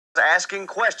asking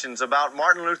questions about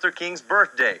Martin Luther King's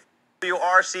birthday.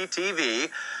 WRC-TV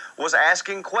was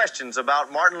asking questions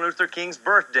about Martin Luther King's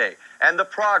birthday and the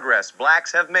progress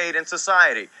blacks have made in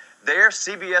society. There,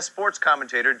 CBS sports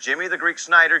commentator Jimmy the Greek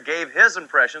Snyder gave his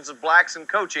impressions of blacks in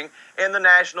coaching in the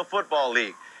National Football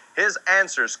League. His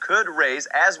answers could raise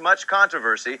as much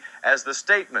controversy as the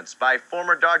statements by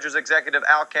former Dodgers executive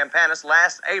Al Campanis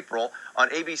last April on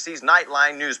ABC's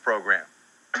Nightline news program.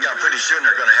 Yeah, pretty soon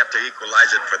they're going to have to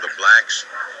equalize it for the blacks,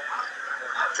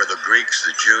 for the Greeks,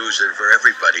 the Jews, and for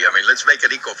everybody. I mean, let's make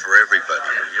it equal for everybody,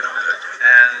 you know.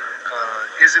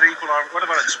 And is it equal? What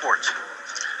about in sports?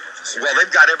 Well,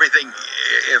 they've got everything.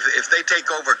 If they take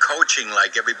over coaching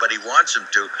like everybody wants them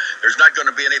to, there's not going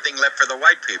to be anything left for the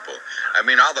white people. I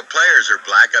mean, all the players are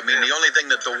black. I mean, the only thing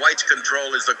that the whites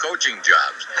control is the coaching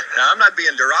jobs. Now, I'm not being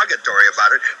derogatory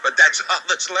about it, but that's all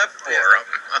that's left for them.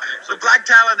 The black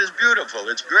talent is beautiful.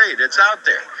 It's great. It's out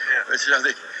there. But, you know,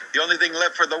 the only thing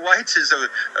left for the whites is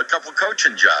a couple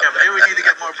coaching jobs. Yeah, maybe we need to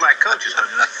get more black coaches.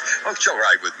 Oh, it's all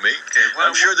right with me. Okay, well,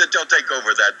 I'm sure that they'll take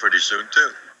over that pretty soon, too.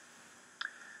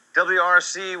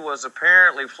 WRC was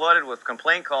apparently flooded with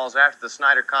complaint calls after the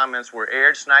Snyder comments were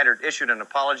aired. Snyder issued an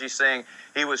apology saying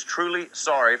he was truly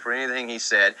sorry for anything he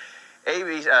said.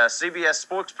 CBS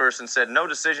spokesperson said no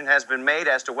decision has been made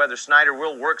as to whether Snyder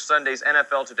will work Sunday's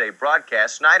NFL Today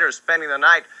broadcast. Snyder is spending the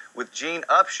night with Gene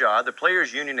Upshaw, the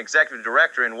Players Union executive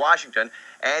director in Washington,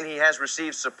 and he has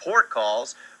received support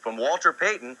calls from Walter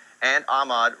Payton and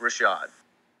Ahmad Rashad.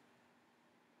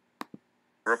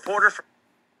 Reporter for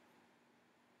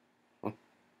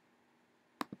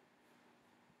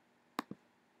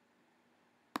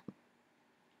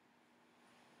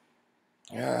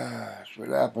Yeah, that's what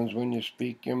happens when you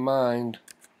speak your mind.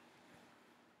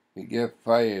 You get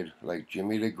fired like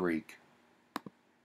Jimmy the Greek.